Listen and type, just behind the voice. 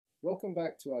Welcome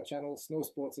back to our channel, Snow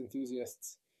Sports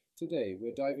Enthusiasts. Today,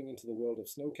 we're diving into the world of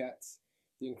Snowcats,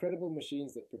 the incredible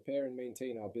machines that prepare and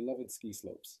maintain our beloved ski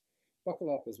slopes.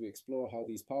 Buckle up as we explore how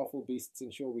these powerful beasts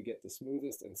ensure we get the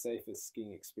smoothest and safest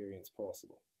skiing experience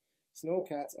possible.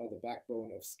 Snowcats are the backbone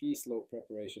of ski slope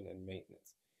preparation and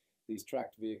maintenance. These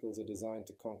tracked vehicles are designed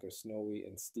to conquer snowy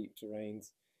and steep terrains,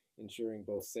 ensuring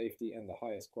both safety and the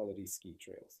highest quality ski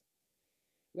trails.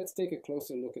 Let's take a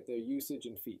closer look at their usage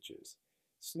and features.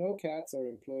 Snowcats are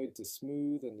employed to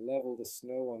smooth and level the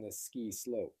snow on the ski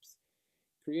slopes,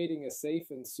 creating a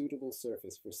safe and suitable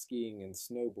surface for skiing and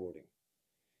snowboarding.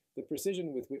 The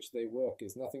precision with which they work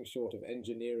is nothing short of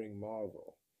engineering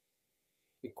marvel.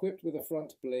 Equipped with a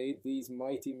front blade, these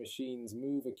mighty machines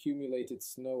move accumulated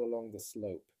snow along the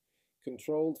slope.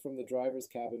 Controlled from the driver's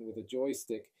cabin with a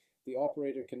joystick, the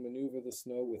operator can maneuver the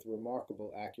snow with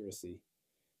remarkable accuracy.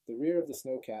 The rear of the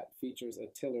Snowcat features a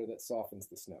tiller that softens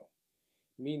the snow.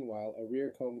 Meanwhile, a rear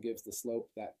comb gives the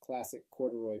slope that classic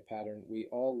corduroy pattern we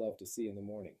all love to see in the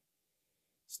morning.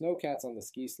 Snowcats on the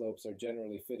ski slopes are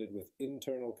generally fitted with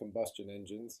internal combustion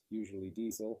engines, usually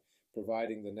diesel,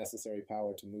 providing the necessary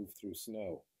power to move through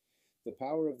snow. The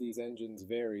power of these engines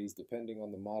varies depending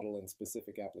on the model and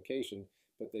specific application,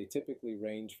 but they typically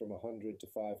range from 100 to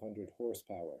 500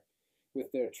 horsepower.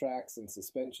 With their tracks and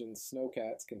suspensions,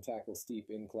 Snowcats can tackle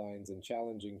steep inclines and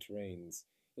challenging terrains,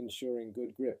 ensuring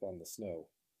good grip on the snow.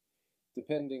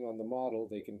 Depending on the model,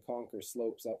 they can conquer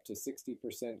slopes up to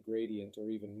 60% gradient or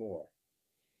even more.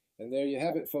 And there you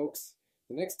have it, folks.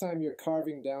 The next time you're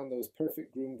carving down those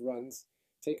perfect groomed runs,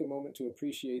 take a moment to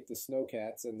appreciate the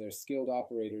Snowcats and their skilled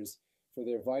operators for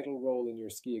their vital role in your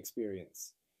ski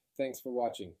experience. Thanks for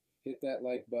watching. Hit that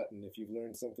like button if you've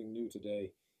learned something new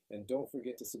today, and don't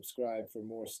forget to subscribe for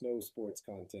more snow sports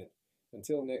content.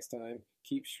 Until next time,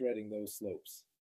 keep shredding those slopes.